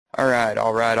All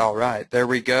right. There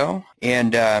we go.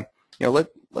 And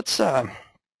let's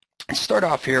start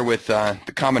off here with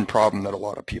the common problem that a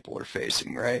lot of people are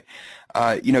facing, right?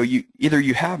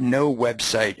 You have no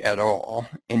website at all,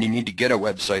 and you need to get a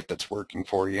website that's working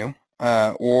for you.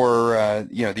 Or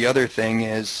the other thing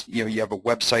is, you have a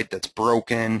website that's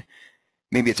broken,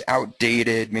 maybe it's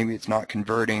outdated, maybe it's not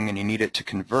converting, and you need it to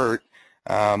convert.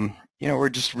 Or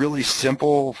just really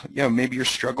simple, maybe you're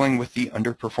struggling with the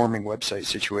underperforming website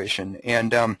situation.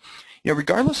 And,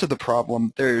 regardless of the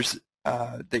problem that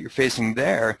you're facing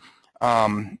there,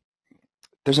 um,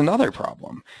 there's another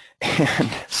problem.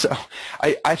 And so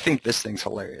I think this thing's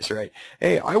hilarious, right?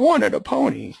 Hey, I wanted a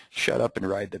pony. Shut up and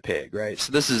ride the pig, right?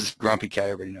 So this is Grumpy Cat.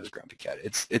 Everybody knows Grumpy Cat.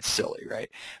 It's silly, right?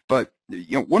 But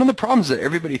one of the problems that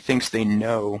everybody thinks they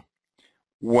know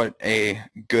what a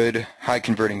good high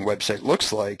converting website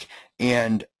looks like.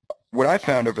 And what I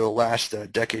found over the last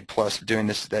decade plus of doing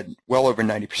this is that well over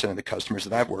 90% of the customers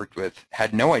that I've worked with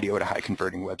had no idea what a high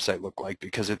converting website looked like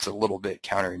because it's a little bit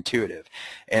counterintuitive.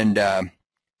 And I'm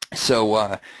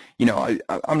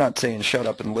not saying shut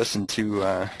up and listen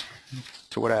to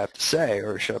what I have to say,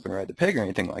 or shut up and ride the pig, or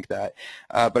anything like that.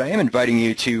 But I am inviting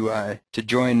you to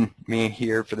join me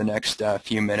here for the next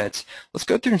few minutes. Let's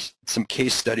go through some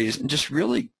case studies and just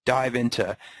really dive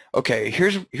into, okay,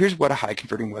 here's what a high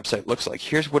converting website looks like.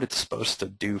 Here's what it's supposed to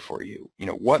do for you.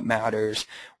 What matters,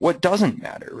 what doesn't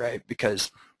matter, right?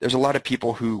 Because there's a lot of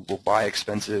people who will buy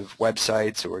expensive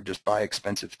websites or just buy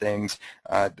expensive things.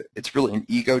 It's really an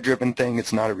ego-driven thing.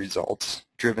 It's not a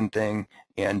results-driven thing.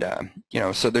 And,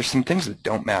 so there's some things that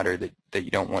don't matter that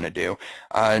you don't want to do.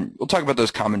 We'll talk about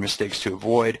those common mistakes to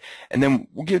avoid. And then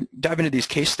we'll dive into these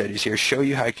case studies here, show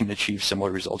you how you can achieve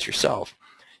similar results yourself.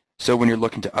 So when you're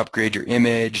looking to upgrade your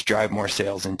image, drive more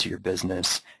sales into your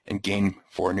business, and gain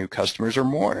 4 new customers or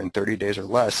more in 30 days or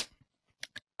less,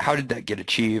 how did that get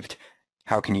achieved?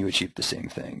 How can you achieve the same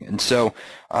thing? And so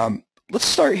let's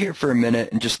start here for a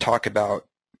minute and just talk about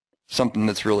something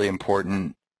that's really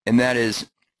important, and that is,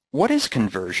 what is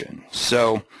conversion?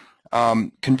 So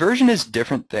conversion is a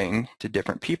different thing to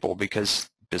different people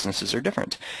because businesses are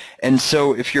different. And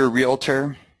so if you're a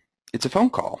realtor, it's a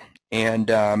phone call. And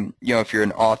if you're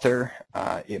an author,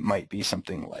 it might be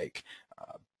something like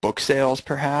book sales,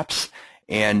 perhaps.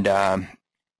 And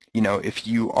if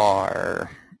you are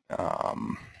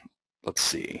let's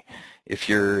see, if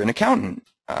you're an accountant,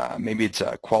 maybe it's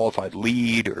a qualified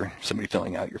lead or somebody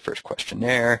filling out your first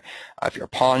questionnaire. If you're a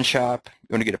pawn shop,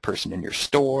 you want to get a person in your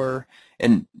store.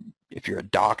 And if you're a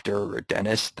doctor or a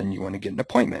dentist, then you want to get an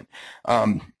appointment.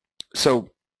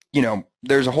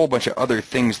 There's a whole bunch of other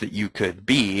things that you could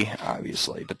be,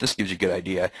 obviously, but this gives you a good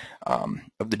idea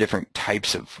of the different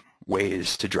types of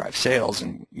ways to drive sales,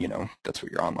 and that's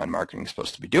what your online marketing is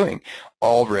supposed to be doing.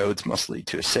 All roads must lead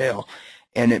to a sale,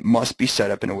 and it must be set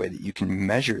up in a way that you can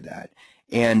measure that.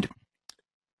 And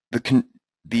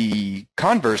the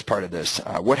converse part of this,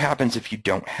 what happens if you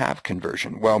don't have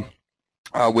conversion? Well,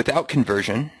 without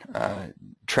conversion,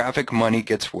 traffic money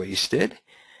gets wasted.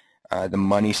 The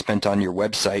money spent on your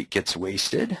website gets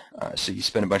wasted. So you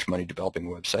spend a bunch of money developing a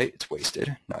website, it's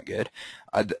wasted, not good.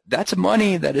 That's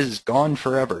money that is gone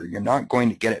forever. You're not going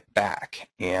to get it back.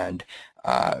 And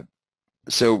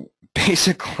so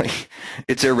basically,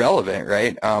 it's irrelevant,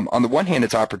 right? On the one hand,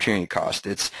 it's opportunity cost.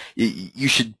 You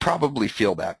should probably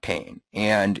feel that pain.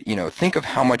 And think of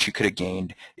how much you could have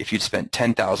gained if you'd spent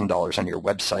 $10,000 on your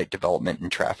website development and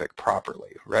traffic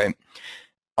properly, right?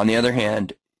 On the other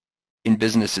hand, in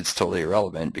business, it's totally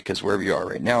irrelevant because wherever you are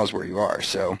right now is where you are.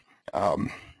 So,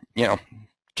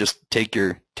 just take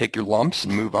your lumps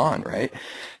and move on, right?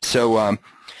 So,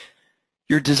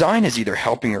 your design is either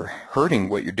helping or hurting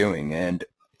what you're doing. And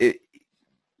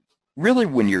really,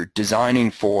 when you're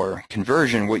designing for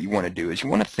conversion, what you want to do is you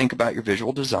want to think about your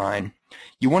visual design.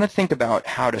 You want to think about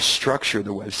how to structure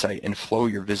the website and flow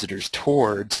your visitors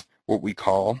towards what we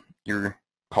call your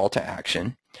call to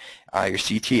action, your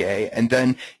CTA, and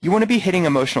then you want to be hitting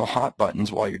emotional hot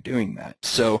buttons while you're doing that.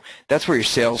 So that's where your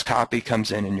sales copy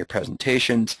comes in your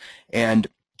presentations, and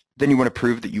then you want to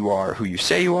prove that you are who you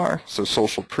say you are, so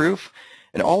social proof.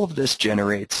 And all of this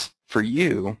generates for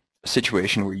you a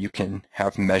situation where you can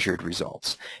have measured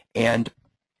results. And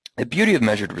the beauty of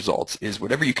measured results is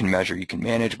whatever you can measure, you can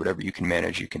manage. Whatever you can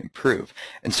manage, you can improve.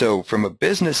 And so from a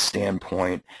business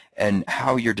standpoint and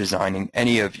how you're designing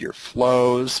any of your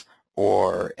flows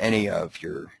or any of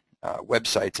your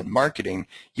websites and marketing,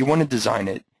 you want to design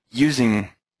it using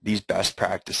these best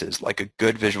practices, like a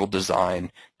good visual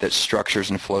design that structures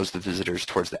and flows the visitors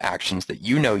towards the actions that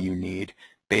you know you need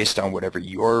based on whatever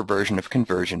your version of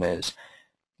conversion is.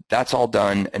 That's all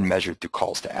done and measured through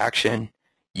calls to action.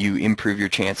 You improve your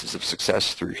chances of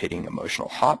success through hitting emotional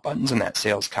hot buttons in that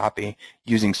sales copy,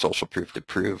 using social proof to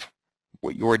prove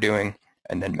what you're doing,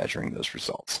 and then measuring those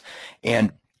results.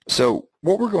 And so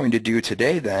what we're going to do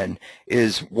today then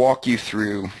is walk you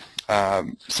through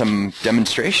some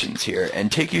demonstrations here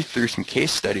and take you through some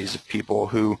case studies of people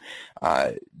who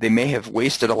they may have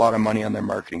wasted a lot of money on their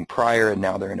marketing prior and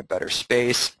now they're in a better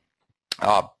space.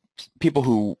 People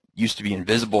who used to be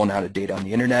invisible and out of date on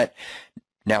the internet,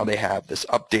 now they have this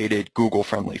updated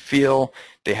Google-friendly feel.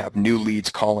 They have new leads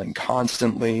calling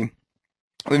constantly.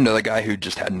 We have another guy who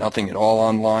just had nothing at all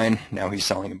online. Now he's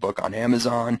selling a book on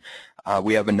Amazon.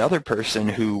 We have another person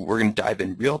who we're going to dive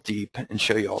in real deep and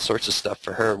show you all sorts of stuff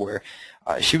for her where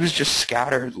she was just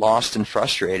scattered, lost, and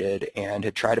frustrated and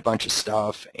had tried a bunch of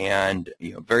stuff and,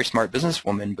 you know, very smart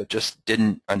businesswoman, but just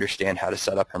didn't understand how to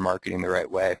set up her marketing the right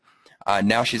way.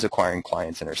 Now she's acquiring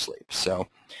clients in her sleep. So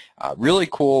really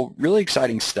cool, really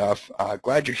exciting stuff.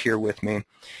 Glad you're here with me.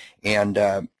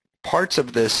 And parts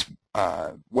of this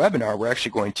webinar, we're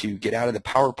actually going to get out of the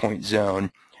PowerPoint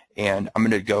zone, and I'm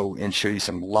going to go and show you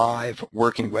some live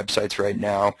working websites right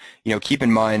now. You know, keep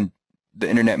in mind the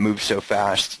internet moves so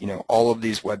fast. You know, all of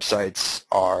these websites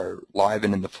are live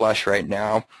and in the flesh right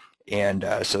now, and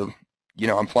so you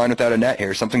know, I'm flying without a net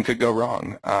here. Something could go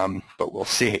wrong, but we'll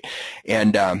see.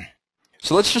 And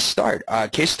so let's just start.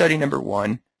 Case study number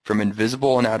 1, from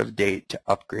invisible and out of date to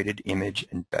upgraded image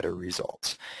and better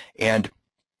results. And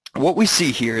what we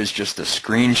see here is just a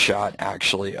screenshot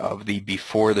actually of the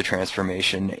before the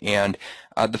transformation. And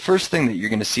the first thing that you're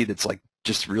going to see that's like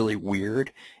just really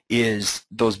weird is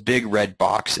those big red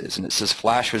boxes, and it says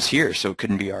Flash was here so it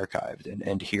couldn't be archived,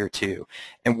 and here too.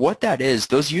 And what that is,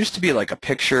 those used to be like a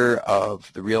picture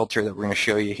of the realtor that we're going to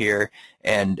show you here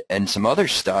and some other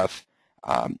stuff.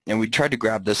 And we tried to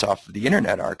grab this off of the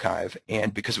Internet Archive,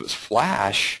 and because it was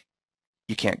Flash,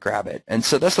 you can't grab it. And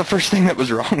so that's the first thing that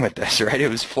was wrong with this, right? It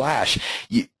was Flash.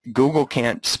 Google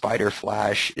can't spider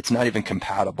Flash. It's not even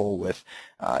compatible with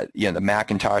you know, the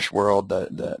Macintosh world,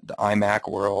 the iMac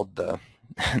world, the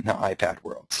iPad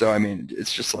world. So I mean,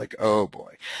 it's just like, oh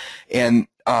boy. And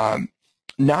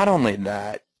not only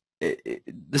that,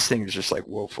 this thing is just like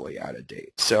woefully out of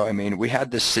date. So I mean, we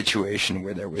had this situation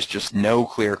where there was just no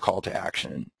clear call to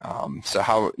action. So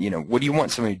how, you know, what do you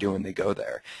want somebody to do when they go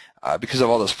there? Because of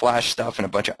all this Flash stuff and a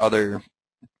bunch of other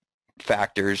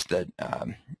factors that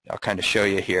I'll kind of show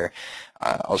you here.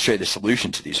 I'll show you the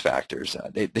solution to these factors.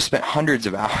 They spent hundreds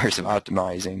of hours of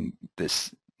optimizing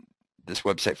this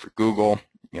website for Google,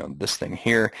 you know, this thing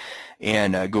here,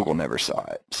 and Google never saw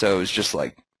it. So it was just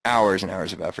like hours and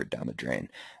hours of effort down the drain.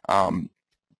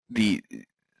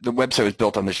 The website was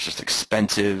built on this just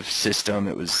expensive system.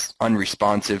 It was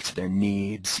unresponsive to their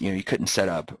needs. You know, you couldn't set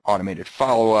up automated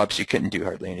follow-ups. You couldn't do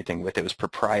hardly anything with it. It was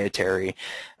proprietary.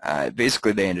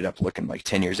 Basically, they ended up looking like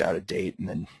 10 years out of date. And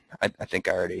then I think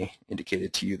I already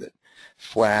indicated to you that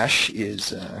Flash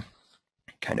is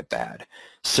kind of bad.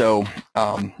 So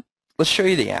let's show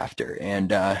you the after. And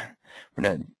we're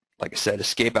going to, like I said,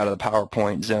 escape out of the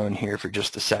PowerPoint zone here for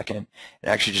just a second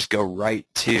and actually just go right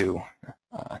to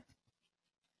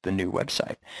the new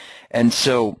website. And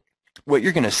so what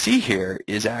you're going to see here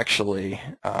is actually,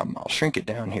 I'll shrink it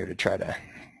down here to try to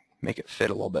make it fit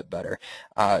a little bit better.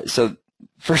 So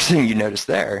first thing you notice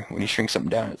there, when you shrink something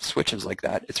down, it switches like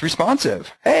that. It's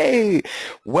responsive. Hey,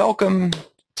 welcome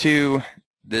to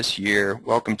this year.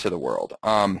 Welcome to the world.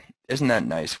 Isn't that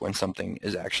nice when something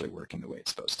is actually working the way it's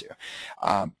supposed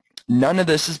to? None of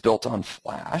this is built on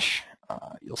Flash.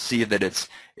 You'll see that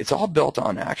it's all built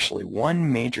on actually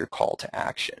one major call to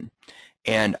action.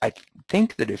 And I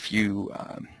think that if you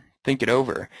think it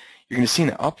over, you're going to see in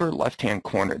the upper left-hand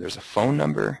corner there's a phone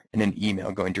number and an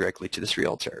email going directly to this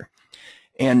realtor.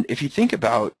 And if you think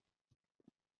about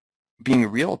being a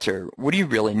realtor, what do you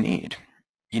really need?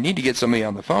 You need to get somebody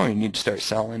on the phone. You need to start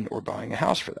selling or buying a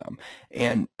house for them.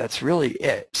 And that's really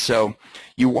it. So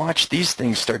you watch these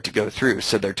things start to go through.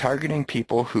 So they're targeting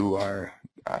people who are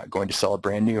going to sell a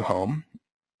brand new home,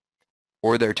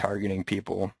 or they're targeting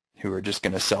people who are just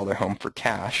going to sell their home for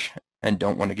cash and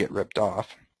don't want to get ripped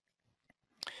off,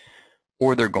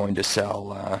 or they're going to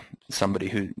sell somebody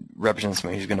who represents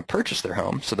somebody who's going to purchase their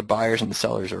home. So the buyers and the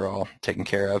sellers are all taken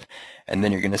care of, and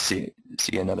then you're going to see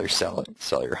another sell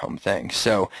your home thing.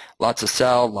 So lots of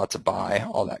sell, lots of buy,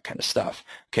 all that kind of stuff.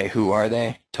 Okay, who are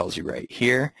they? Tells you right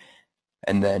here.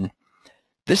 And then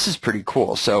this is pretty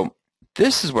cool. So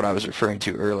this is what I was referring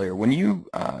to earlier. When you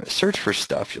search for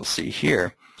stuff, you'll see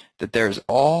here that there's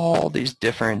all these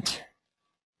different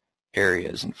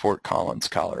areas in Fort Collins,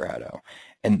 Colorado.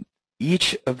 And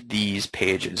each of these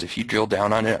pages, if you drill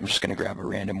down on it, I'm just going to grab a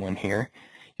random one here,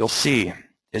 you'll see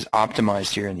is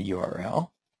optimized here in the URL,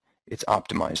 it's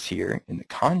optimized here in the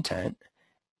content,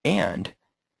 and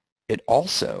it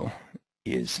also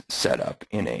is set up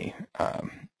in a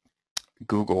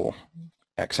Google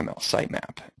XML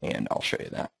sitemap, and I'll show you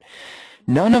that.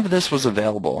 None of this was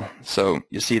available, so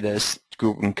you see this,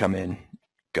 Google can come in,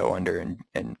 go under,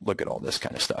 and look at all this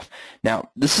kind of stuff.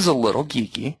 Now, this is a little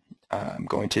geeky, I'm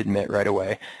going to admit right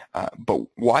away, but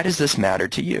why does this matter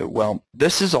to you? Well,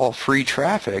 this is all free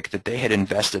traffic that they had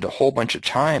invested a whole bunch of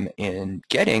time in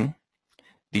getting,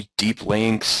 the deep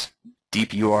links,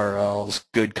 deep URLs,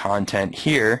 good content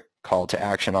here, call to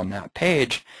action on that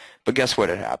page, but guess what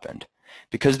had happened?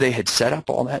 Because they had set up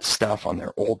all that stuff on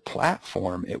their old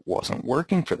platform, it wasn't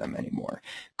working for them anymore.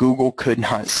 Google could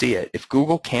not see it. If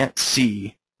Google can't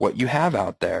see what you have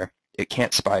out there, it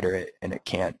can't spider it, and it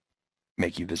can't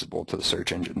make you visible to the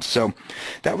search engines. So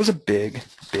that was a big,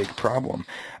 big problem.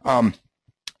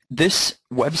 This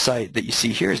website that you see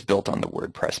here is built on the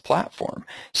WordPress platform.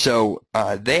 So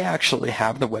they actually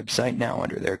have the website now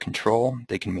under their control.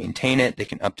 They can maintain it. They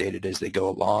can update it as they go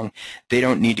along. They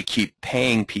don't need to keep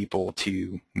paying people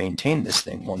to maintain this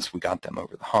thing once we got them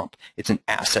over the hump. It's an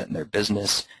asset in their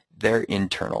business. Their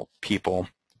internal people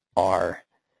are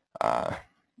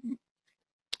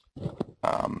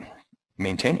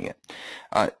maintaining it.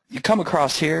 You come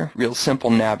across here, real simple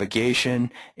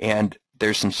navigation, and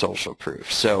there's some social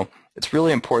proof. So it's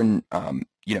really important,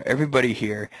 you know, everybody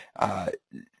here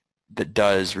that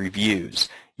does reviews,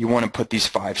 you want to put these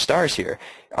 5 stars here.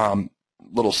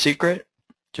 Little secret,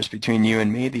 just between you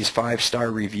and me, these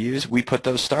 5-star reviews, we put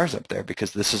those stars up there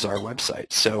because this is our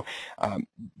website. So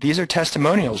these are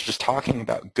testimonials just talking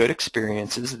about good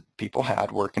experiences that people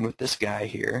had working with this guy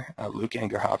here, Luke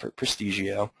Engerhofer at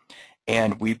Prestigio.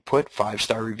 And we put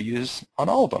 5-star reviews on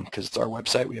all of them because it's our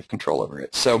website, we have control over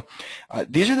it. So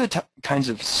these are the kinds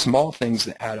of small things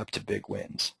that add up to big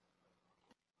wins.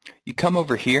 You come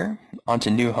over here onto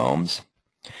New Homes.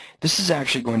 This is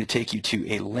actually going to take you to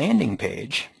a landing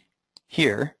page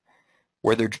here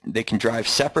where they can drive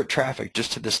separate traffic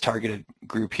just to this targeted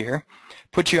group here,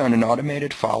 put you on an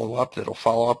automated follow-up that'll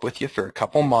follow up with you for a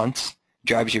couple months,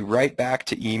 drives you right back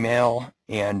to email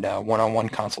and one-on-one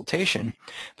consultation,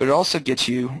 but it also gets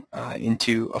you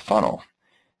into a funnel.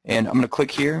 And I'm going to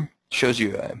click here, shows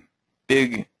you a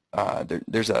big,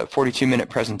 there's a 42-minute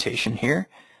presentation here,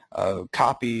 a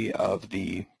copy of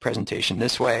the presentation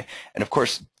this way, and of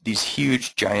course these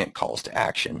huge giant calls to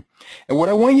action. And what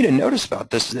I want you to notice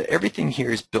about this is that everything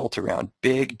here is built around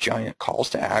big giant calls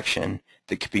to action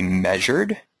that could be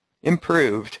measured,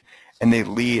 improved, and they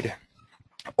lead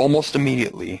almost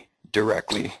immediately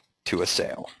directly to a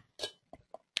sale.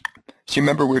 So you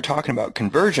remember we were talking about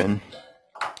conversion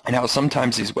and how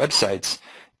sometimes these websites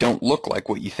don't look like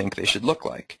what you think they should look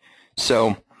like.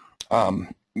 So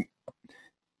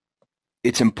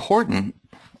it's important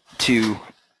to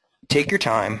take your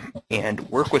time and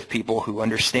work with people who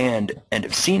understand and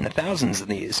have seen the thousands of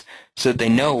these so that they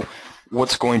know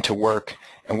what's going to work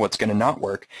and what's going to not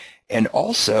work, and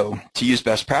also to use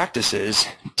best practices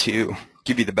to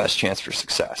give you the best chance for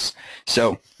success.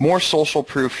 So more social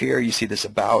proof here. You see this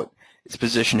about. It's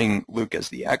positioning Luke as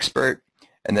the expert.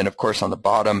 And then, of course, on the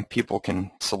bottom, people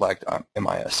can select, am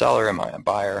I a seller, am I a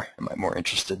buyer, am I more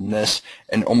interested in this?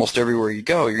 And almost everywhere you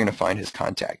go, you're going to find his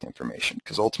contact information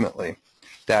because ultimately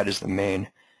that is the main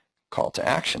call to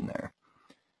action there.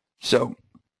 So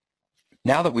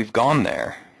now that we've gone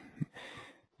there,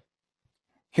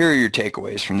 here are your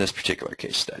takeaways from this particular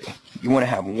case study. You want to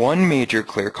have one major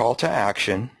clear call to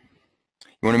action.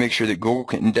 You want to make sure that Google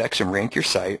can index and rank your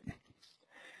site. You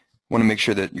want to make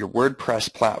sure that your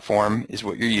WordPress platform is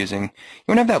what you're using. You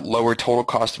want to have that lower total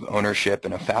cost of ownership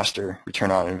and a faster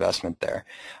return on investment there.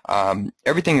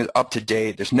 Everything is up to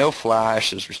date. There's no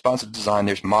flash. There's responsive design.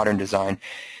 There's modern design.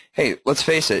 Hey, let's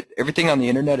face it. Everything on the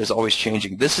internet is always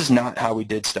changing. This is not how we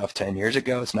did stuff 10 years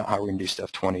ago. It's not how we're going to do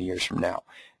stuff 20 years from now.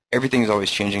 Everything is always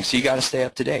changing, so you got to stay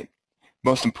up to date.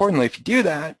 Most importantly, if you do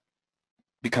that, it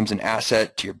becomes an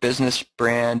asset to your business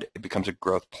brand. It becomes a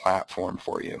growth platform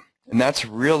for you. And that's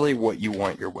really what you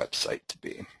want your website to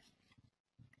be.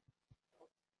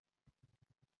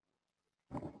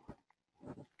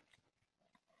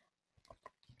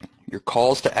 Your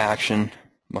calls to action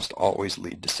must always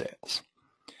lead to sales.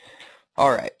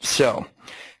 All right, so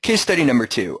case study number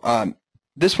 2.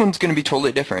 This one's going to be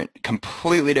totally different,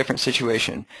 completely different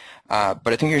situation. But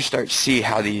I think you're going to start to see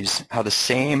how the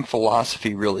same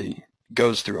philosophy really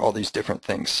goes through all these different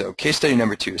things. So case study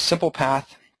number 2, simple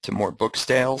path to more book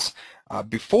sales.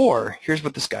 Before, here's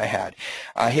what this guy had.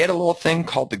 He had a little thing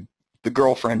called the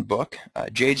Girlfriend book.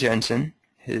 Jay Jensen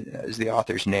is the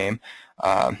author's name.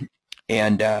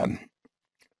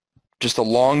 just a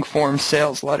long-form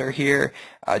sales letter here.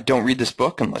 Don't read this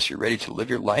book unless you're ready to live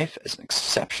your life as an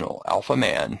exceptional alpha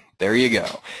man. There you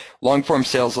go. Long-form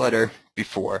sales letter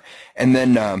before. And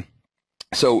then,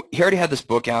 so he already had this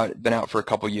book out, been out for a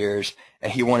couple years,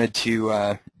 and he wanted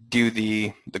to do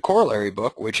the corollary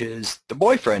book, which is the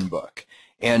boyfriend book.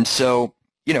 And so,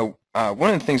 you know,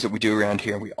 one of the things that we do around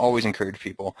here, and we always encourage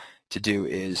people to do,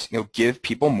 is, you know, give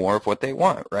people more of what they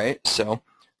want, right? So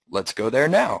let's go there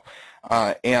now.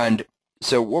 And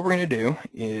so what we're going to do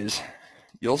is,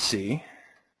 you'll see,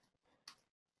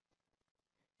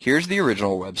 here's the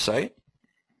original website.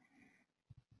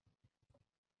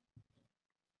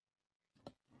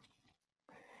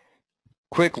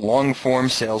 Quick long-form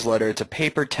sales letter. It's a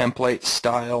paper template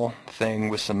style thing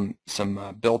with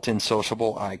some built-in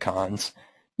sociable icons.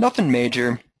 Nothing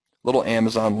major. Little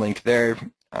Amazon link there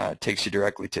takes you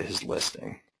directly to his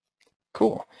listing.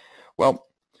 Cool. Well,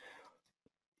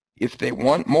 if they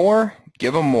want more,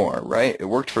 give them more, right? It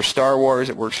worked for Star Wars.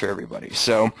 It works for everybody.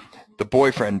 So the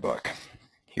boyfriend book.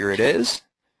 Here it is.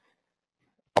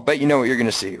 I'll bet you know what you're going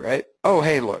to see, right? Oh,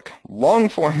 hey, look.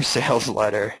 Long-form sales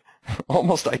letter.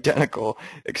 Almost identical,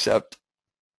 except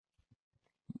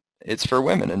it's for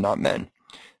women and not men.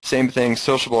 Same thing,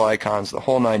 sociable icons, the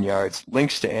whole 9 yards,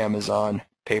 links to Amazon,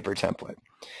 paper template.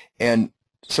 And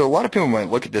so a lot of people might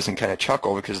look at this and kind of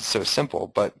chuckle because it's so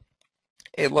simple, but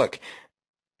hey, look,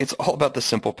 it's all about the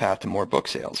simple path to more book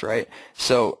sales, right?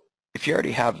 So if you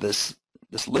already have this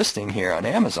listing here on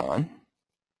Amazon,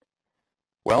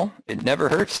 well, it never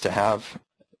hurts to have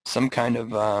some kind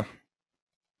of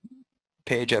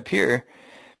page up here,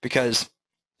 because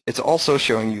it's also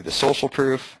showing you the social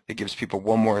proof. It gives people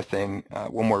one more thing,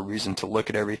 one more reason to look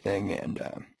at everything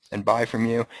and buy from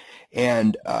you.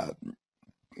 And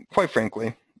quite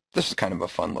frankly, this is kind of a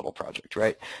fun little project,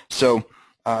 right? So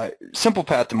simple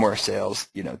path to more sales.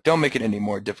 You know, don't make it any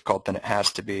more difficult than it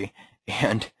has to be.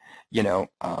 And you know,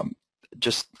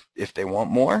 just if they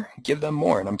want more, give them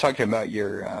more. And I'm talking about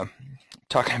your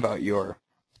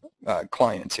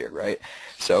clients here, right?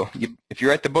 So if you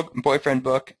write the boyfriend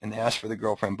book and they ask for the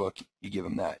girlfriend book, you give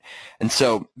them that. And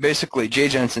so basically, Jay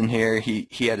Jensen here, he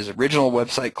had his original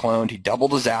website cloned. He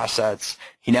doubled his assets.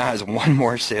 He now has one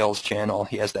more sales channel.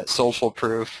 He has that social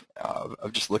proof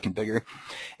of just looking bigger.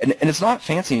 And it's not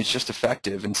fancy, it's just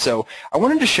effective. And so I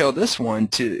wanted to show this one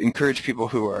to encourage people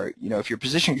who are, you know, if you're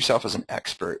positioning yourself as an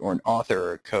expert or an author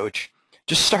or a coach,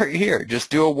 just start here. Just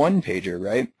do a one-pager,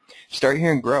 right? Start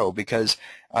here and grow, because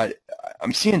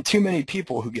I'm seeing too many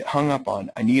people who get hung up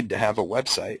on, I need to have a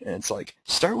website, and it's like,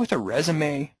 start with a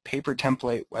resume, paper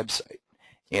template website,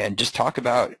 and just talk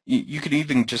about, you could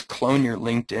even just clone your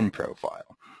LinkedIn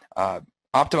profile.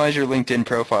 Optimize your LinkedIn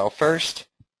profile first,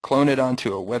 clone it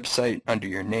onto a website under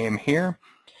your name here,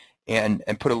 and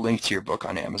put a link to your book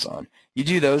on Amazon. You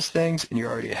do those things, and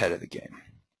you're already ahead of the game.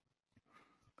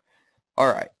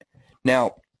 All right.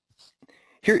 Now,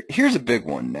 here's a big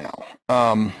one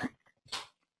now.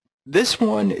 This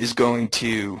one is going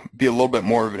to be a little bit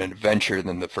more of an adventure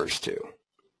than the first two.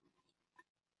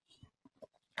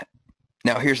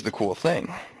 Now, here's the cool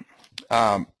thing.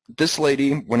 This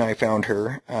lady, when I found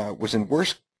her, was in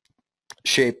worse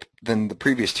shape than the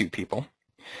previous two people,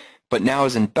 but now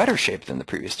is in better shape than the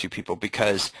previous two people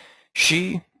because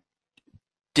she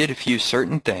did a few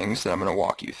certain things that I'm going to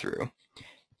walk you through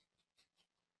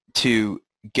to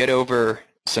get over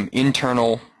some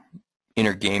internal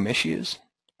inner game issues,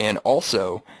 and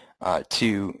also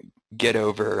to get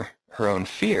over her own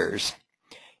fears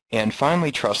and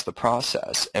finally trust the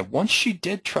process. And once she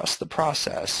did trust the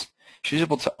process, she was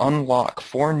able to unlock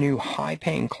 4 new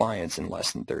high-paying clients in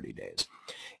less than 30 days.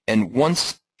 And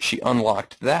once she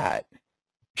unlocked that,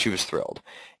 she was thrilled.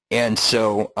 And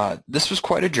so this was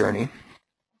quite a journey,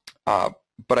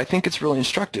 but I think it's really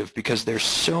instructive because there's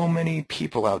so many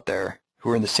people out there who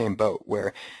are in the same boat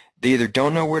where they either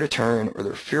don't know where to turn, or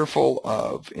they're fearful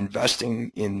of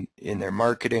investing in their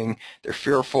marketing. They're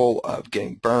fearful of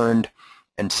getting burned.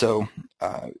 And so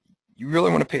you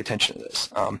really want to pay attention to this.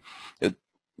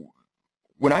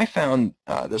 When I found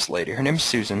this lady, her name is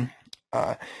Susan,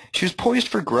 she was poised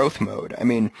for growth mode. I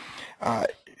mean,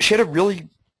 she had a really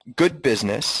good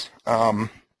business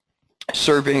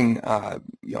serving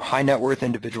high net worth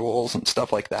individuals and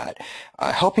stuff like that,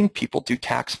 helping people do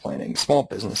tax planning, small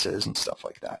businesses and stuff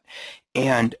like that.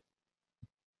 And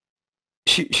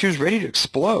she was ready to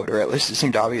explode, or at least it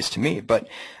seemed obvious to me. But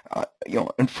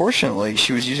unfortunately,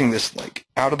 she was using this like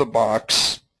out of the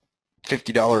box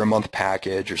 $50 a month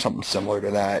package or something similar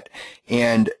to that,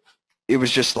 and it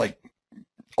was just like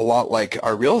a lot like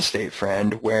our real estate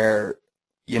friend, where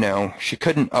she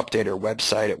couldn't update her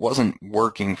website. It wasn't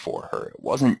working for her. It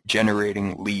wasn't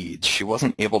generating leads. She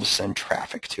wasn't able to send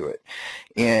traffic to it.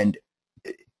 And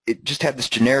it just had this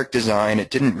generic design. It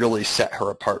didn't really set her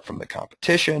apart from the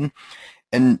competition.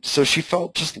 And so she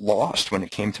felt just lost when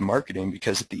it came to marketing,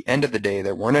 because at the end of the day,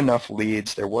 there weren't enough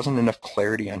leads. There wasn't enough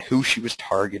clarity on who she was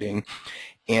targeting.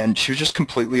 And she was just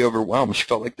completely overwhelmed. She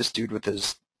felt like this dude with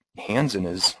his hands in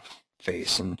his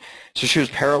face. And so she was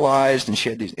paralyzed, and she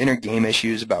had these inner game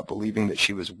issues about believing that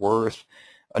she was worth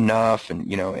enough,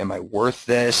 and am I worth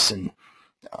this, and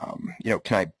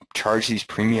can I charge these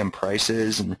premium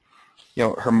prices? And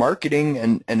her marketing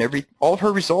and all of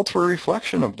her results were a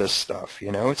reflection of this stuff.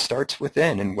 It starts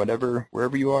within, and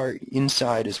wherever you are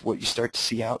inside is what you start to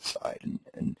see outside,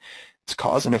 and it's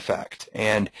cause and effect.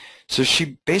 And so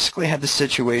she basically had the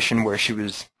situation where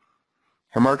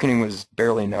her marketing was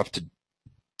barely enough to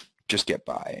just get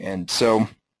by. And so,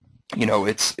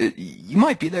 you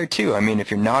might be there too. I mean,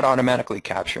 if you're not automatically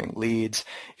capturing leads,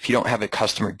 if you don't have a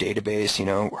customer database,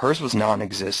 hers was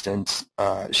non-existent.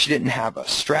 She didn't have a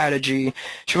strategy.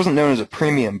 She wasn't known as a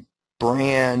premium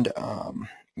brand.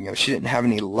 She didn't have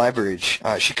any leverage.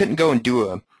 She couldn't go and do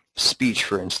a speech,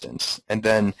 for instance, and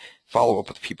then follow up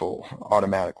with people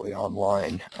automatically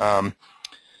online.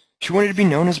 She wanted to be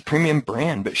known as a premium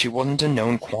brand, but she wasn't a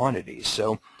known quantity.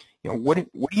 So, what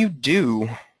do you do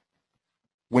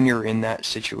when you're in that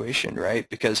situation, right?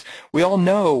 Because we all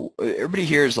know, everybody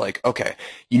here is like, okay,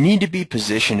 you need to be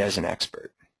positioned as an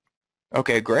expert.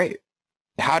 Okay, great.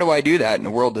 How do I do that in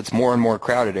a world that's more and more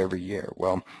crowded every year?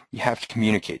 Well, you have to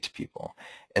communicate to people.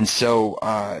 And so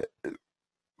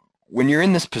when you're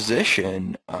in this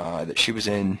position that she was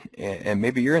in, and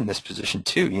maybe you're in this position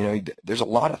too, there's a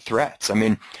lot of threats. I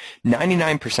mean,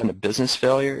 99% of business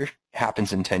failure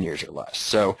happens in 10 years or less.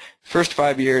 So first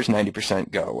 5 years,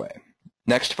 90% go away.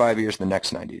 Next 5 years, the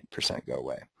next 90% go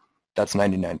away. That's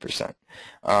 99%.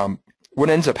 What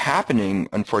ends up happening,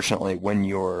 unfortunately, when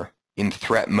you're in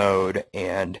threat mode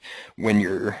and when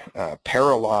you're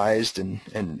paralyzed and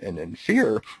in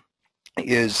fear,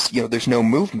 is there's no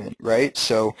movement, right?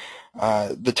 So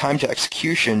the time to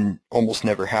execution almost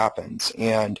never happens,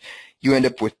 and you end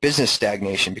up with business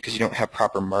stagnation because you don't have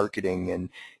proper marketing, and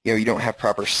you don't have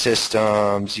proper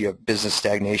systems. You have business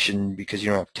stagnation because you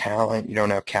don't have talent, you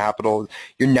don't have capital.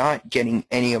 You're not getting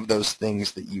any of those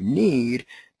things that you need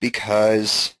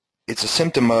because it's a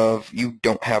symptom of you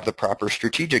don't have the proper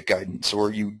strategic guidance, or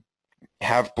you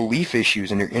have belief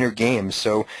issues in your inner game,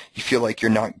 so you feel like you're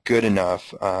not good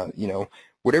enough.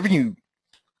 Whatever you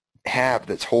have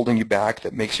that's holding you back,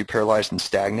 that makes you paralyzed and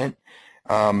stagnant,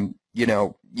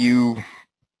 you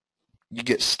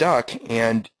get stuck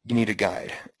and you need a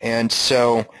guide. And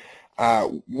so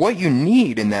what you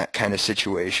need in that kind of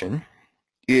situation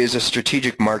is a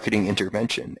strategic marketing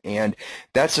intervention. And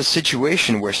that's a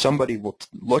situation where somebody will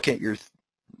look at your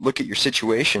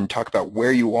situation, talk about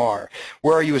where you are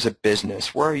you as a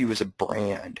business, where are you as a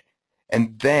brand,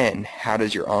 and then how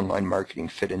does your online marketing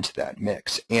fit into that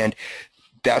mix. And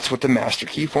that's what the Master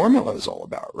Key Formula is all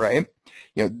about, right?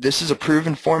 This is a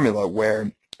proven formula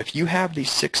where if you have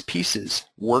these 6 pieces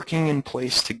working in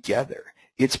place together,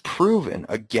 it's proven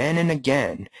again and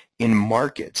again in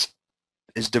markets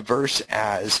as diverse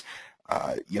as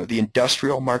the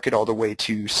industrial market, all the way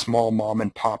to small mom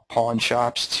and pop pawn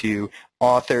shops, to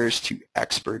authors, to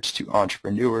experts, to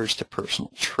entrepreneurs, to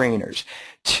personal trainers,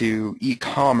 to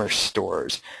e-commerce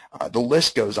stores. The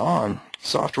list goes on.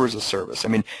 Software as a service. I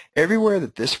mean, everywhere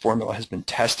that this formula has been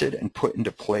tested and put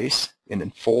into place and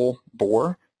in full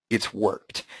bore, it's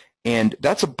worked. And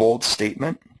that's a bold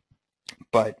statement,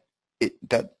 but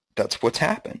that's what's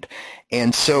happened.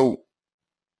 And so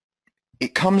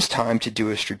it comes time to do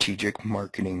a strategic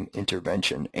marketing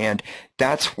intervention, and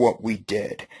that's what we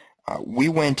did. We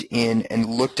went in and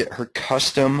looked at her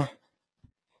custom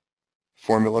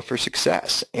formula for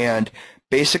success, and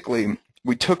basically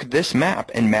we took this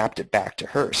map and mapped it back to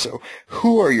her. So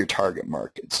who are your target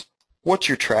markets? What's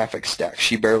your traffic stack?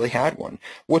 She barely had one.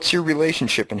 What's your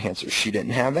relationship enhancers? She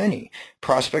didn't have any.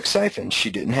 Prospect siphons?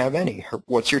 She didn't have any.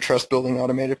 What's your trust building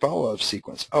automated follow-up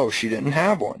sequence? Oh, she didn't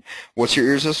have one. What's your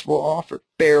irresistible offer?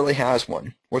 Barely has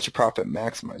one. What's your profit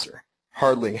maximizer?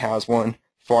 Hardly has one.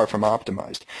 Far from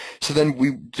optimized. So then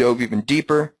we dove even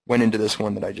deeper, went into this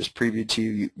one that I just previewed to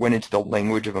you, went into the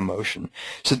language of emotion.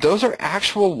 So those are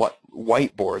actual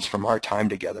whiteboards from our time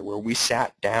together where we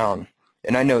sat down.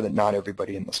 And I know that not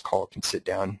everybody in this call can sit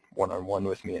down one-on-one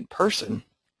with me in person,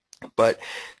 but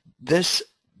this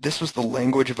was the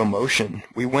language of emotion.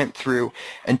 We went through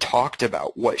and talked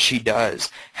about what she does,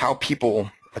 how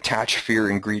people attach fear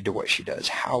and greed to what she does,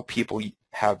 how people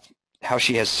have how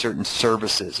she has certain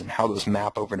services and how those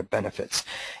map over to benefits.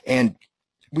 And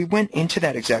we went into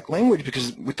that exact language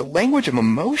because with the language of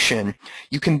emotion,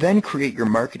 you can then create your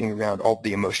marketing around all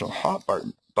the emotional hot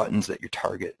buttons that your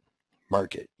target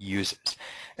market uses.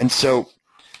 And so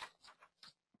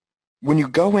when you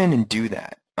go in and do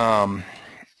that,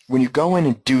 when you go in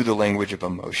and do the language of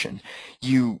emotion,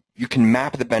 you can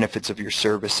map the benefits of your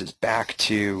services back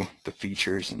to the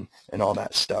features and all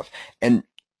that stuff. And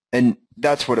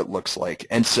that's what it looks like.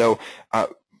 And so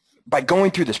by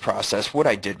going through this process, what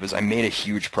I did was I made a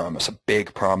huge promise, a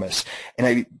big promise.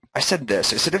 And I said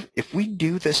this, I said, if we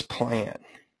do this plan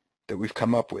that we've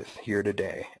come up with here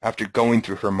today, after going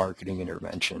through her marketing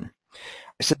intervention,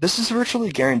 I said, this is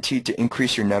virtually guaranteed to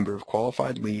increase your number of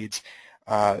qualified leads,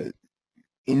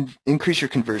 increase your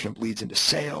conversion of leads into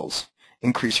sales,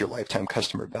 increase your lifetime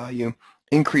customer value,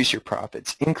 increase your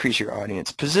profits, increase your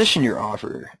audience, position your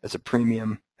offer as a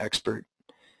premium expert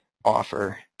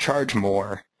offer, charge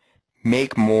more,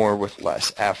 make more with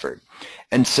less effort.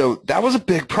 And so that was a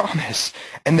big promise.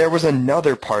 And there was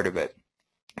another part of it.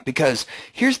 Because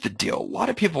here's the deal. A lot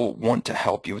of people want to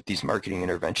help you with these marketing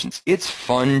interventions. It's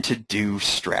fun to do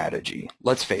strategy.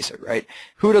 Let's face it, right?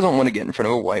 Who doesn't want to get in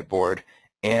front of a whiteboard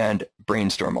and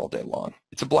brainstorm all day long?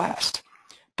 It's a blast.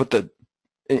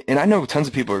 And I know tons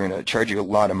of people are going to charge you a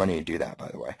lot of money to do that, by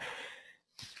the way.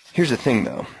 Here's the thing,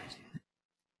 though.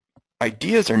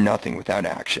 Ideas are nothing without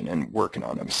action and working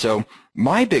on them. So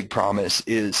my big promise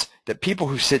is that people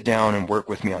who sit down and work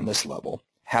with me on this level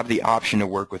have the option to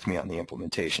work with me on the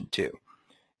implementation too.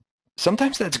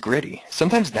 Sometimes that's gritty.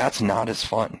 Sometimes that's not as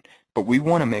fun. But we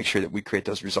want to make sure that we create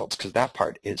those results because that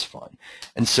part is fun.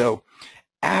 And so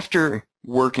after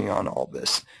working on all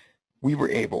this, we were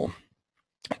able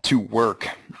to work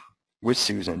with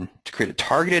Susan to create a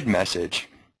targeted message,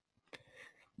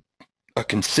 a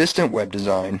consistent web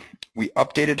design. We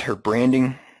updated her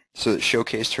branding so that it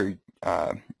showcased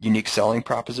her unique selling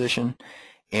proposition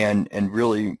and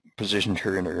really positioned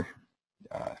her in her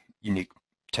unique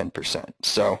 10%.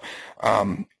 So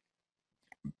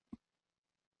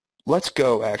let's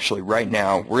go actually right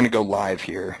now. We're going to go live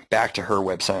here back to her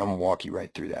website. I'm going to walk you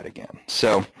right through that again.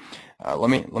 So let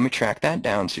me track that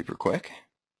down super quick.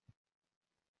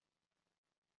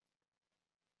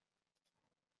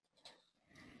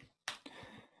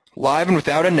 Live and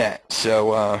without a net.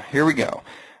 So here we go.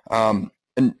 And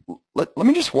let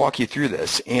me just walk you through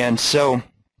this. And so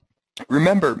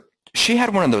remember, she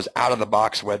had one of those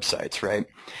out-of-the-box websites, right?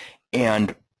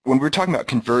 And when we were talking about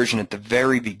conversion at the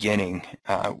very beginning,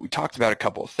 we talked about a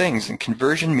couple of things, and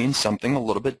conversion means something a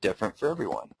little bit different for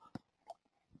everyone.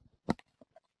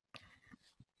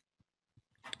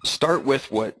 Start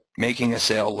with what making a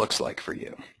sale looks like for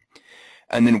you,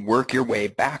 and then work your way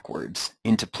backwards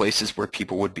into places where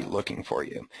people would be looking for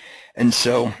you. And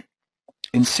so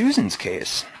in Susan's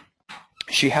case,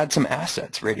 she had some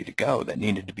assets ready to go that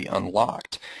needed to be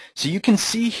unlocked. So you can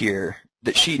see here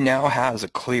that she now has a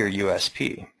clear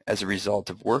USP as a result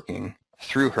of working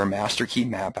through her master key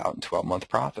map out and 12-month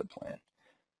profit plan.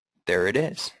 There it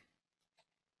is.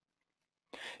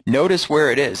 Notice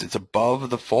where it is. It's above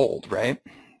the fold, right?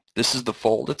 This is the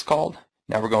fold it's called.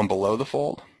 Now we're going below the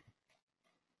fold.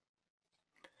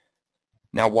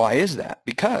 Now why is that?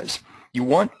 Because you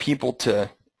want people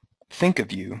to think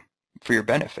of you for your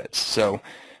benefits. So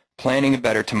planning a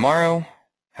better tomorrow,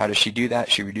 how does she do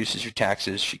that? She reduces your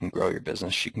taxes, she can grow your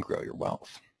business, she can grow your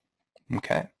wealth.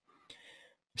 Okay?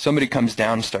 Somebody comes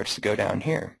down and starts to go down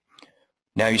here.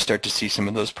 Now you start to see some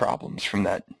of those problems from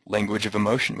that language of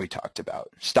emotion we talked about.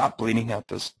 Stop bleeding out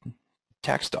those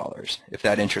tax dollars. If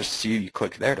that interests you, you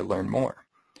click there to learn more.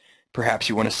 Perhaps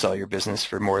you want to sell your business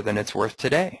for more than it's worth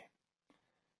today.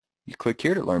 You click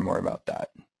here to learn more about that.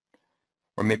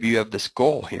 Or maybe you have this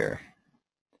goal here.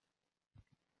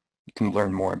 You can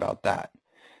learn more about that.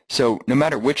 So no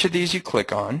matter which of these you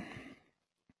click on,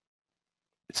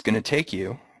 it's going to take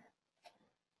you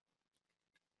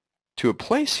to a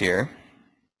place here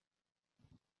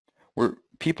where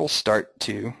people start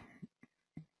to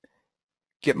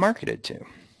get marketed to.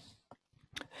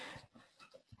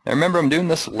 Now remember, I'm doing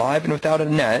this live and without a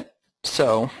net,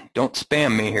 so don't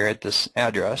spam me here at this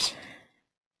address.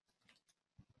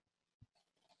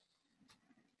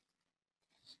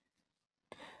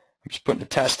 I'm just putting a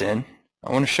test in.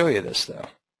 I want to show you this though.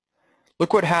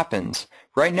 Look what happens.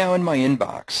 Right now in my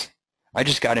inbox, I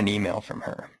just got an email from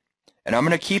her. And I'm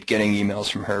going to keep getting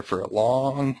emails from her for a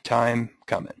long time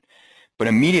coming. But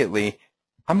immediately,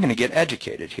 I'm going to get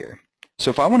educated here. So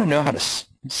if I want to know how to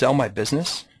sell my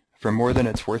business for more than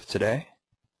it's worth today,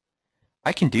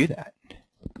 I can do that.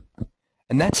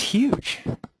 And that's huge.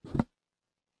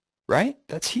 Right?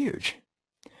 That's huge.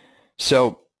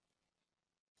 So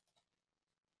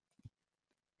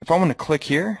if I want to click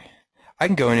here, I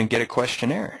can go in and get a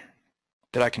questionnaire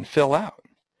that I can fill out.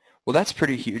 Well, that's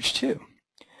pretty huge too.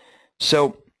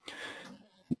 So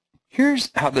here's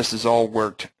how this has all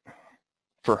worked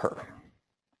for her.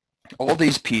 All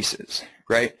these pieces,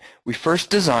 right? We first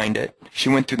designed it. She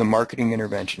went through the marketing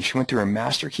intervention. She went through her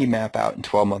master key map out and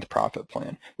 12-month profit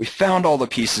plan. We found all the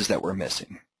pieces that were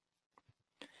missing.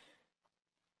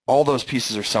 All those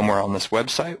pieces are somewhere on this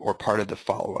website or part of the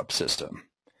follow-up system.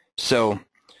 So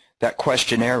that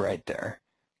questionnaire right there,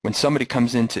 when somebody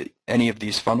comes into any of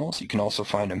these funnels, you can also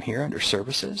find them here under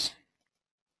services.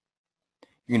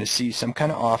 You're going to see some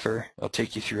kind of offer. It'll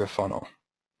take you through a funnel.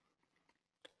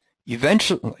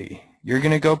 Eventually, you're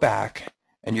going to go back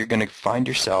and you're going to find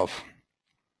yourself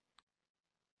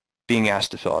being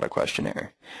asked to fill out a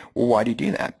questionnaire. Well, why do you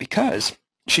do that? Because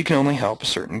she can only help a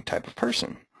certain type of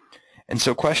person. And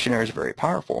so questionnaire is very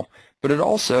powerful, but it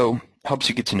also helps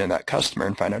you get to know that customer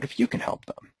and find out if you can help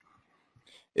them.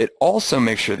 It also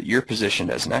makes sure that you're positioned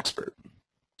as an expert.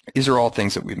 These are all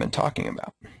things that we've been talking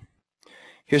about.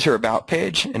 Here's her about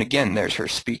page, and again, there's her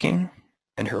speaking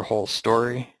and her whole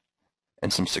story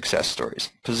and some success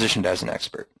stories, positioned as an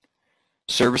expert.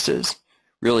 Services,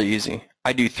 really easy.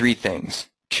 I do 3 things.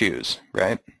 Choose,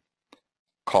 right?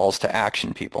 Calls to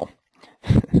action, people.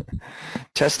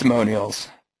 Testimonials,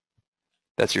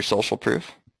 that's your social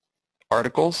proof.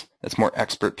 Articles, that's more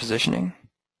expert positioning.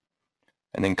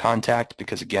 And then contact,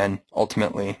 because again,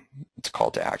 ultimately, it's a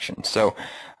call to action. So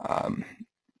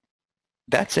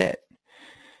that's it.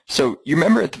 So you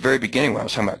remember at the very beginning when I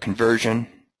was talking about conversion,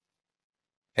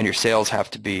 and your sales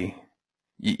have to be,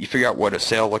 you figure out what a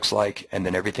sale looks like, and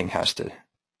then everything has to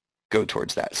go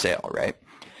towards that sale, right?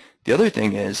 The other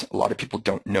thing is a lot of people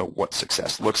don't know what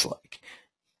success looks like.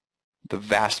 The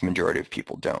vast majority of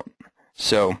people don't.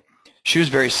 So she was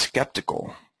very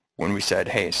skeptical when we said,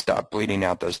 hey, stop bleeding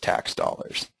out those tax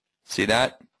dollars. See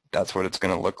that? That's what it's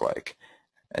going to look like.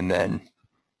 And then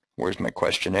where's my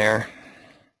questionnaire?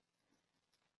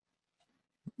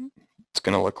 It's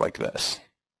going to look like this.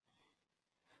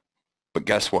 But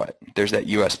guess what? There's that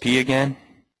USP again.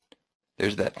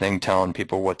 There's that thing telling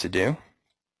people what to do.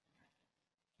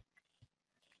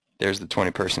 There's the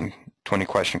 20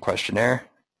 question questionnaire.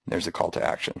 There's the call to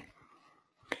action.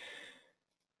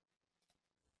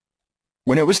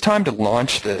 When it was time to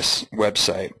launch this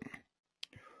website,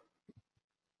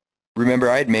 remember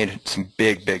I had made some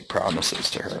big promises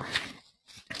to her.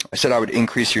 I said I would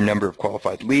increase your number of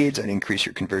qualified leads, I'd increase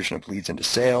your conversion of leads into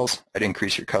sales, I'd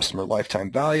increase your customer lifetime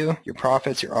value, your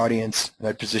profits, your audience, and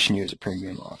I'd position you as a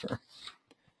premium offer.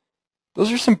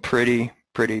 Those are some pretty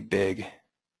big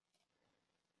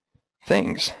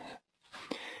things.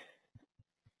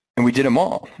 And we did them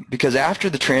all, because after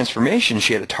the transformation,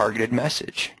 she had a targeted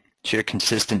message. She had a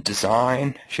consistent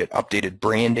design, she had updated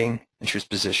branding, and she was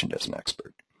positioned as an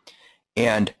expert.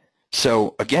 And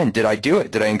so, again, did I do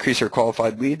it? Did I increase her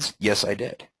qualified leads? Yes, I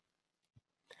did.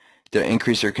 Did I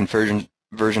increase her conversion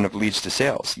of leads to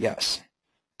sales? Yes,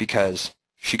 because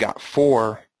she got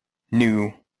 4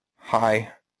 new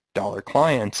high-dollar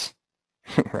clients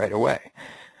right away.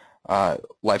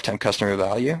 Lifetime customer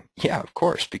value? Yeah, of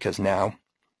course, because now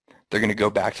they're going to go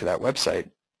back to that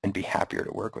website and be happier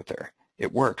to work with her.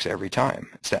 It works every time.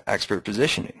 It's that expert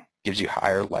positioning. Gives you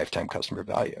higher lifetime customer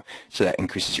value. So that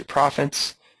increases your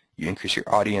profits. You increase your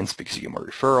audience because you get more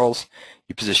referrals.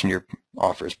 You position your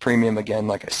offer as premium again,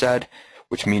 like I said,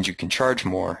 which means you can charge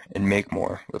more and make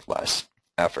more with less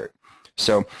effort.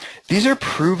 So these are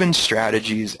proven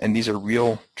strategies, and these are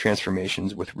real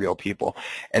transformations with real people.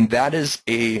 And that is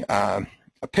a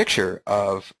picture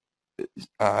of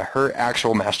her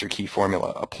actual master key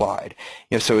formula applied.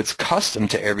 So it's custom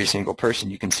to every single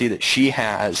person. You can see that she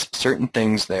has certain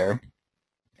things there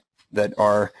that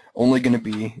are only going to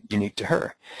be unique to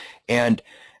her. And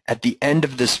at the end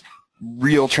of this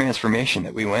real transformation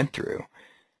that we went through,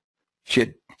 she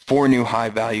had 4 new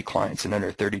high-value clients in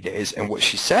under 30 days. And what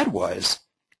she said was,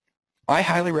 I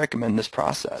highly recommend this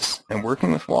process. And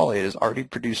working with Wally, it has already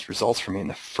produced results for me in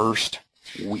the first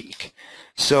week.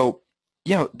 So,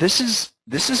 this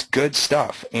is good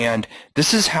stuff, and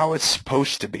this is how it's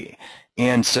supposed to be.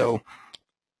 And so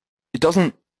it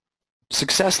doesn't,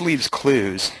 success leaves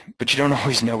clues, but you don't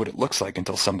always know what it looks like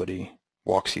until somebody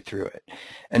walks you through it.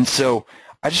 And so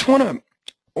I want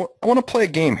to play a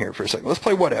game here for a second. Let's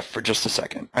play what if for just a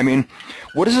second. I mean,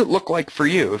 what does it look like for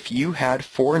you if you had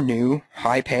 4 new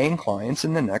high-paying clients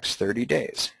in the next 30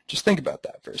 days? Just think about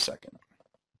that for a second.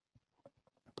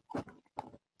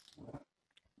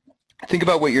 Think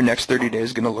about what your next 30 days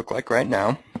is going to look like right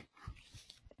now.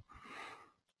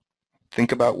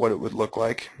 Think about what it would look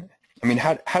like I mean,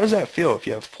 how does that feel if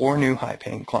you have 4 new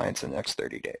high-paying clients in the next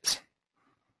 30 days?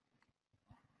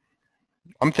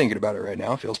 I'm thinking about it right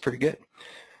now. It feels pretty good.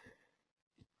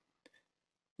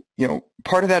 You know,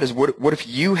 part of that is what if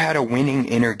you had a winning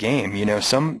inner game? You know,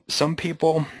 some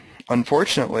people,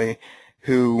 unfortunately,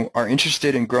 who are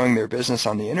interested in growing their business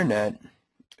on the internet,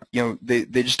 you know,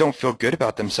 they just don't feel good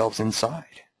about themselves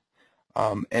inside.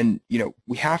 And, you know,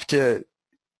 we have to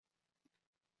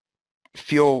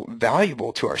feel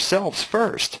valuable to ourselves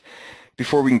first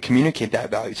before we can communicate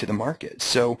that value to the market.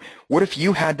 So what if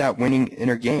you had that winning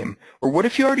inner game? Or what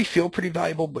if you already feel pretty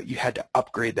valuable, but you had to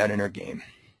upgrade that inner game?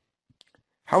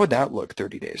 How would that look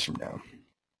 30 days from now?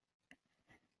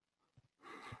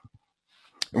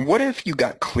 And what if you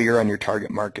got clear on your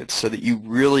target markets so that you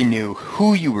really knew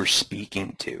who you were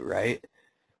speaking to, right?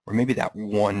 Or maybe that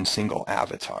one single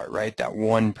avatar, right? That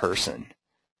one person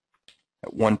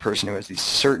who has these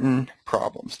certain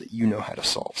problems that you know how to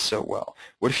solve so well.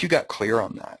 What if you got clear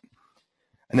on that?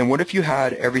 And then what if you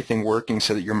had everything working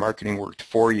so that your marketing worked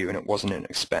for you and it wasn't an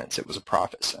expense, it was a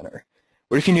profit center?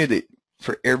 What if you knew that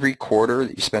for every quarter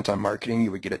that you spent on marketing,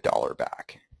 you would get $1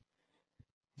 back?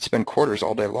 You spend quarters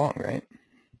all day long, right?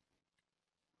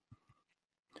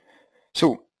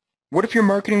 So what if your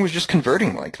marketing was just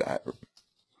converting like that?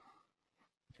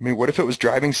 I mean, what if it was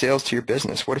driving sales to your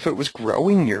business? What if it was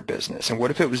growing your business? And what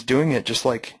if it was doing it just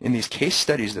like in these case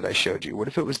studies that I showed you? What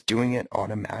if it was doing it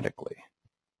automatically?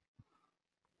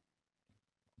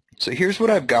 So here's what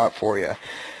I've got for you.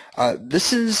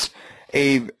 This is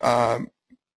a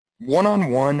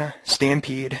one-on-one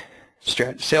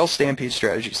sales stampede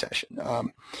strategy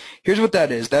session. Here's what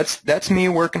that is. That's me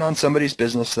working on somebody's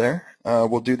business there.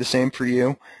 We'll do the same for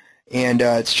you. And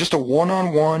it's just a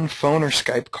one-on-one phone or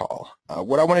Skype call.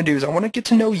 What I want to do is I want to get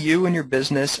to know you and your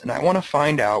business, and I want to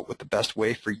find out what the best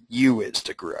way for you is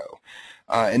to grow.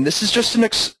 And this is just an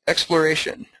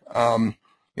exploration.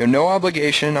 You know, no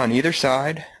obligation on either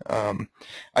side. I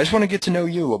just want to get to know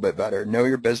you a little bit better, know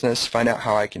your business, find out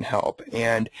how I can help.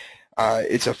 And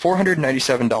it's a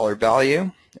 $497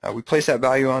 value. We place that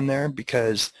value on there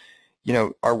because, you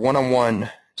know, our one-on-one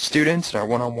students and our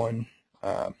one-on-one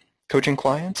coaching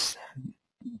clients,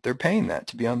 they're paying that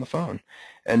to be on the phone.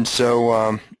 And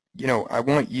so, you know, I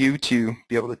want you to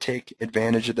be able to take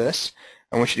advantage of this.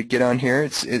 I want you to get on here.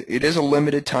 It is a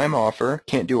limited time offer.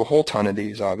 Can't do a whole ton of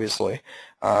these, obviously.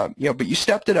 You know, but you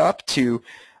stepped it up to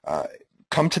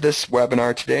come to this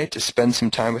webinar today, to spend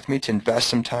some time with me, to invest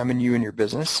some time in you and your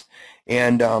business.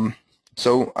 And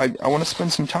so I want to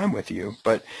spend some time with you.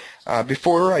 But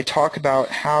before I talk about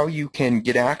how you can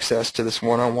get access to this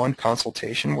one-on-one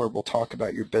consultation where we'll talk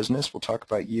about your business, we'll talk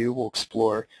about you, we'll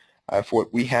explore if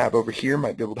what we have over here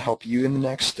might be able to help you in the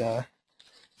next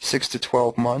 6 to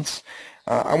 12 months.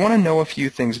 I want to know a few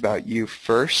things about you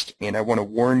first, and I want to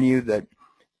warn you that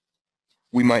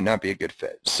we might not be a good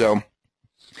fit. So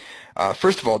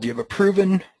first of all, do you have a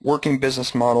proven working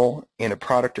business model and a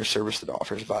product or service that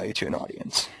offers value to an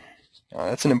audience?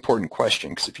 That's an important question,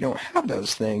 because if you don't have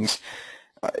those things,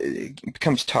 it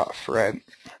becomes tough, right?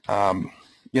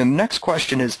 You know, the next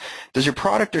question is, does your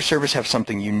product or service have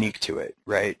something unique to it,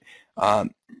 right?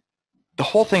 The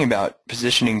whole thing about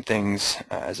positioning things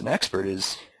as an expert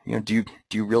is, you know, do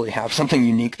you really have something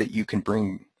unique that you can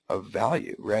bring of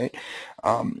value, right?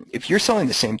 If you're selling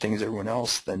the same thing as everyone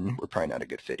else, then we're probably not a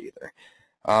good fit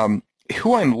either.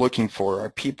 Who I'm looking for are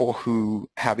people who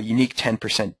have a unique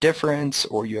 10% difference,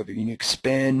 or you have a unique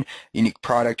spin, unique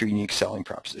product, or unique selling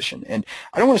proposition. And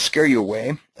I don't want to scare you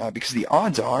away, because the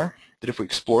odds are that if we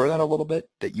explore that a little bit,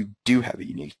 that you do have a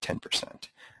unique 10%.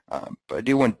 But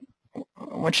I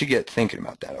want you to get thinking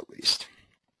about that at least.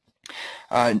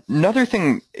 Another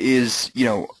thing is, you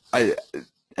know,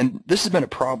 and this has been a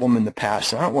problem in the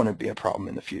past, and I don't want to be a problem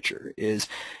in the future, is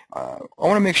I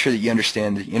want to make sure that you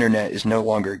understand that the internet is no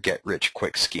longer a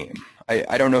get-rich-quick scheme.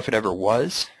 I don't know if it ever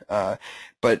was,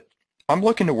 but I'm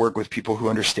looking to work with people who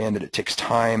understand that it takes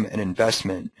time and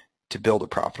investment to build a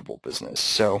profitable business.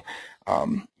 So,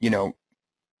 you know,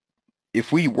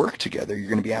 if we work together, you're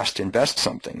going to be asked to invest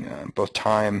something, both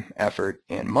time, effort,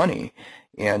 and money,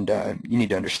 and you need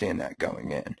to understand that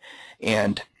going in.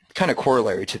 And kind of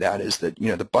corollary to that is that, you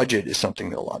know, the budget is something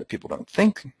that a lot of people don't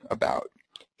think about.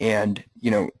 And,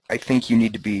 you know, I think you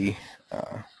need to be,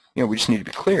 you know, we just need to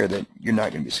be clear that you're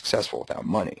not going to be successful without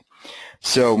money.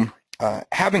 So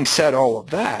having said all of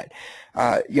that,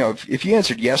 you know, if you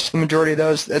answered yes to the majority of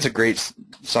those, that's a great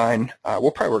sign.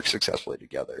 We'll probably work successfully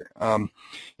together. You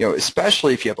know,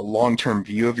 especially if you have a long-term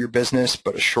view of your business,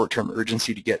 but a short-term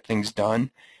urgency to get things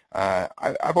done.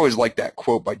 I've always liked that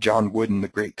quote by John Wooden, the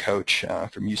great coach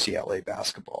from UCLA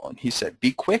basketball, and he said,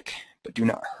 "Be quick, but do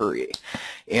not hurry.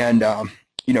 And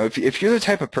you know, if you're the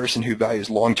type of person who values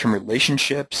long-term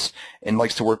relationships and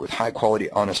likes to work with high-quality,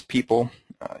 honest people,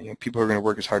 you know, people who are going to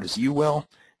work as hard as you will,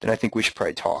 then I think we should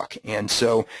probably talk. And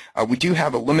so we do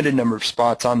have a limited number of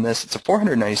spots on this. It's a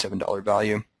 $497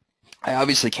 value. I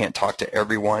obviously can't talk to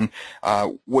everyone.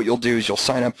 What you'll do is you'll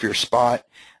sign up for your spot.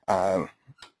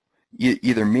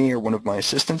 Either me or one of my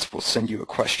assistants will send you a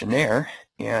questionnaire,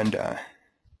 and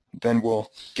then we'll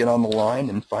get on the line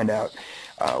and find out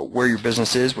where your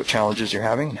business is, what challenges you're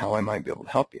having, and how I might be able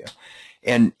to help you.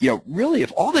 And, you know, really,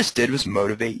 if all this did was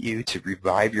motivate you to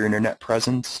revive your internet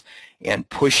presence and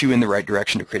push you in the right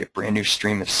direction to create a brand new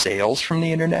stream of sales from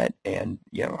the internet, and,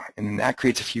 you know, and that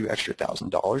creates a few extra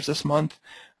 $1,000 this month,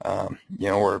 you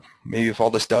know, or maybe if all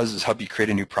this does is help you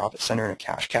create a new profit center and a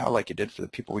cash cow like it did for the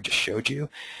people we just showed you,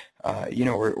 you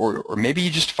know, or maybe you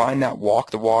just find that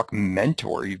walk-the-walk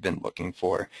mentor you've been looking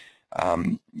for,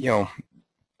 you know,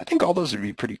 I think all those would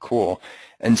be pretty cool.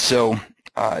 And so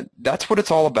that's what it's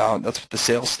all about. That's what the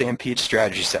Sales Stampede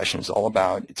Strategy Session is all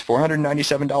about. It's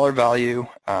 $497 value,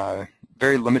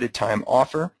 very limited time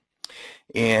offer,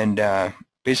 and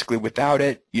basically without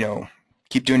it, you know,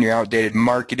 keep doing your outdated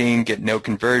marketing, get no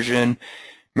conversion.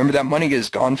 Remember, that money is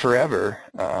gone forever.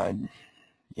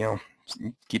 You know,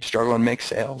 keep struggling to make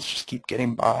sales, just keep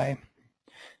getting by.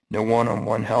 No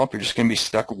one-on-one help. You're just going to be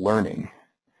stuck learning.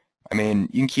 I mean,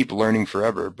 you can keep learning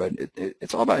forever, but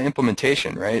it's all about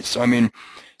implementation, right? So, I mean,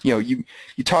 you know, you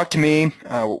talk to me,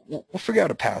 we'll figure out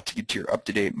a path to get to your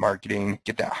up-to-date marketing,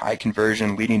 get that high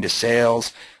conversion, leading to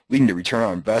sales, leading to return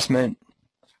on investment.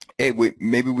 Hey,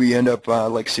 maybe we end up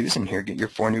like Susan here, get your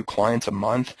 4 new clients a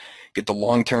month, get the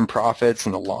long-term profits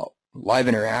and the live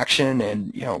interaction,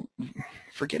 and, you know,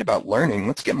 forget about learning.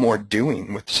 Let's get more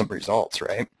doing with some results,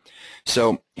 right?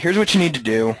 So here's what you need to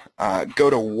do.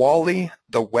 Go to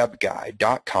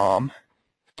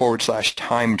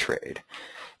wallythewebguy.com/time trade.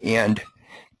 And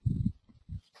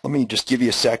let me just give you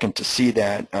a second to see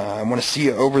that. I want to see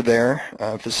you over there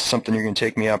if this is something you're going to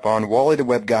take me up on.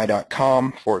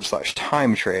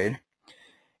 wallythewebguy.com/time trade.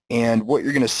 And what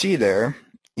you're going to see there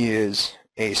is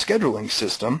a scheduling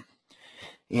system.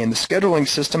 And the scheduling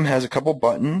system has a couple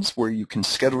buttons where you can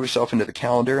schedule yourself into the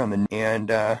calendar. And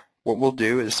what we'll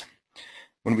do is,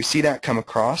 when we see that come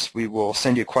across, we will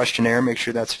send you a questionnaire, make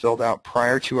sure that's filled out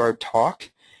prior to our talk,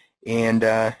 and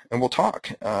we'll talk.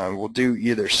 We'll do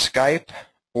either Skype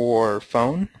or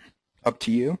phone, up to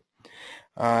you,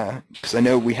 because I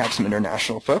know we have some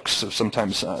international folks, so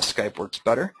sometimes Skype works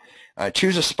better.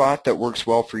 Choose a spot that works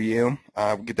well for you.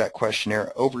 We'll get that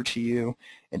questionnaire over to you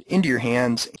and into your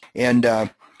hands. And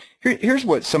here's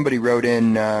what somebody wrote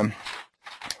in.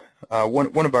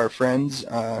 One of our friends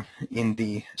in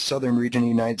the southern region of the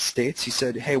United States, he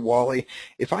said, "Hey, Wally,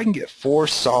 if I can get 4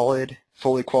 solid,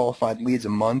 fully qualified leads a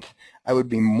month, I would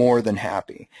be more than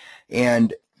happy."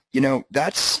 And, you know,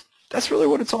 that's really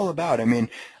what it's all about. I mean,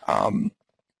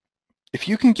 if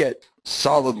you can get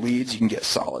solid leads, you can get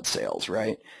solid sales,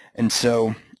 right? And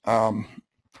so I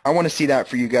want to see that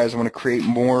for you guys. I want to create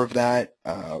more of that.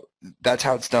 That's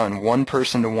how it's done, one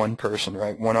person to one person,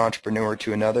 right? One entrepreneur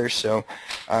to another. So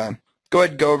go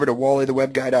ahead and go over to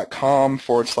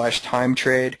wallythewebguy.com/time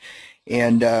trade,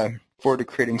 and forward to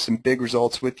creating some big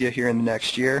results with you here in the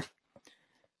next year.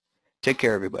 Take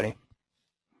care, everybody.